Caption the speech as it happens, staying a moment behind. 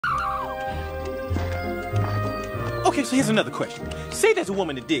Okay, so here's another question. Say there's a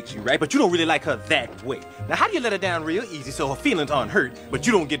woman that digs you, right? But you don't really like her that way. Now, how do you let her down real easy so her feelings aren't hurt, but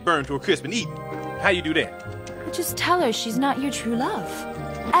you don't get burned to a crisp and eaten? How you do that? Just tell her she's not your true love.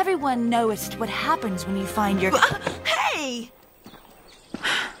 Everyone knows what happens when you find your... Hey!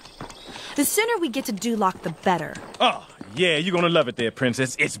 The sooner we get to Duloc, the better. Oh, yeah, you're gonna love it there,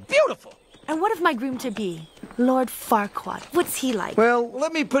 Princess. It's beautiful! And what of my groom-to-be, Lord Farquaad? What's he like? Well,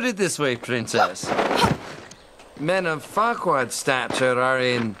 let me put it this way, Princess. Men of Farquaad's stature are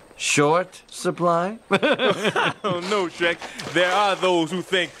in short supply. Oh, no, Shrek. There are those who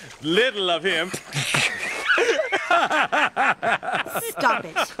think little of him. Stop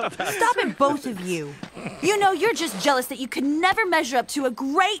it. Stop it, both of you. You know, you're just jealous that you could never measure up to a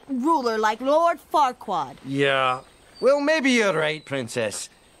great ruler like Lord Farquaad. Yeah. Well, maybe you're right, Princess.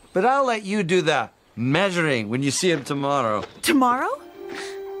 But I'll let you do the measuring when you see him tomorrow. Tomorrow?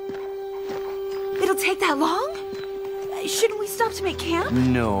 It'll take that long? Shouldn't we stop to make camp?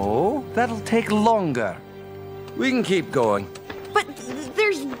 No, that'll take longer. We can keep going. But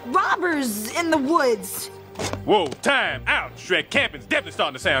there's robbers in the woods. Whoa, time out, Shrek. Camping's definitely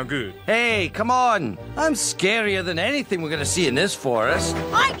starting to sound good. Hey, come on. I'm scarier than anything we're gonna see in this forest.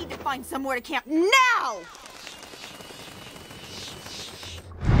 I need to find somewhere to camp now!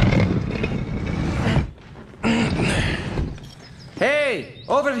 Hey,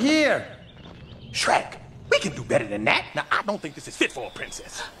 over here. Shrek, we can do better than that. Now, I don't think this is fit for a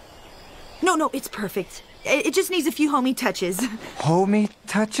princess. No, it's perfect. It just needs a few homey touches. Homey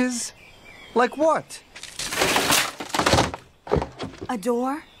touches? Like what? A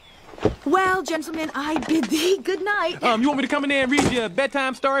door? Well, gentlemen, I bid thee good night. You want me to come in there and read you a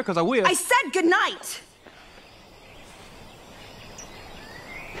bedtime story? Because I will. I said good night.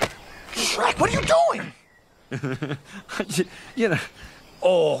 Shrek, what are you doing? You know.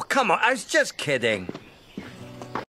 Oh, come on. I was just kidding.